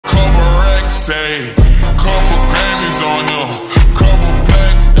ayy. Couple Grammys on him, couple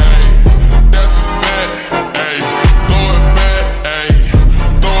plaques, ayy. That's a fact, ayy. Throw it back, ayy.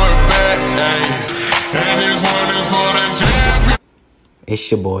 Throw it back, ayy. And this one is for the champion.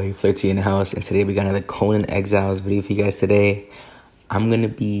 It's your boy, Flirty in the house, and today we got another Conan Exiles video for you guys today. I'm going to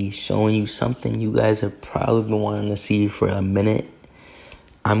be showing you something you guys have probably been wanting to see for a minute.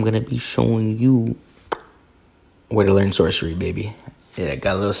 I'm going to be showing you where to learn sorcery, baby. Yeah, I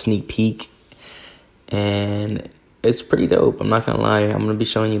got a little sneak peek, and it's pretty dope. I'm not going to lie. I'm going to be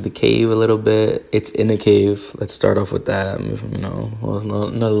showing you the cave a little bit. It's in a cave. Let's start off with that. You know,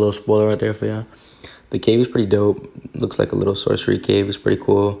 another little spoiler right there for you. The cave is pretty dope. Looks like a little sorcery cave. It's pretty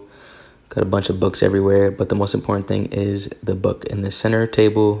cool. Got a bunch of books everywhere, but the most important thing is the book in the center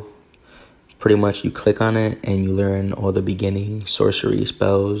table. Pretty much you click on it and you learn all the beginning sorcery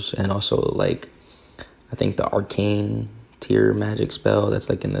spells, and also like I think the arcane tier magic spell that's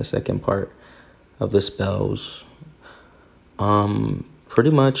like in the second part of the spells.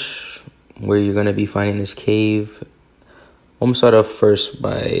 Pretty much where you're gonna be finding this cave. I'm gonna start off first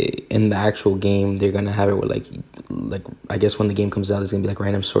by, in the actual game, they're gonna have it where like I guess when the game comes out, there's gonna be like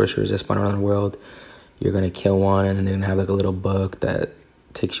random sorcerers that spawn around the world. You're gonna kill one, and then they're gonna have like a little book that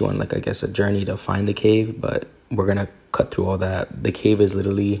takes you on like, I guess, a journey to find the cave. But we're gonna cut through all that. The cave is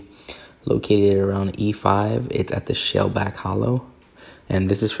literally located around E5. It's at the Shellback Hollow, and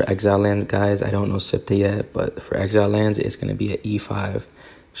this is for Exile Lands, guys. I don't know SIPTA yet, but for Exile Lands, it's gonna be at E5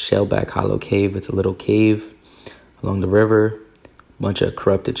 Shellback Hollow Cave. It's a little cave along the river, bunch of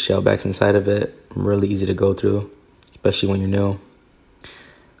corrupted shellbacks inside of it. Really easy to go through, especially when you're new.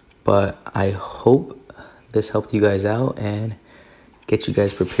 But I hope this helped you guys out and get you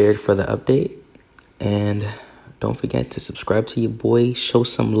guys prepared for the update. And don't forget to subscribe to your boy. Show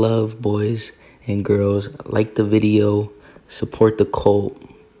some love, boys and girls. Like the video, support the cult.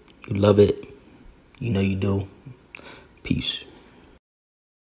 You love it. You know you do. Peace.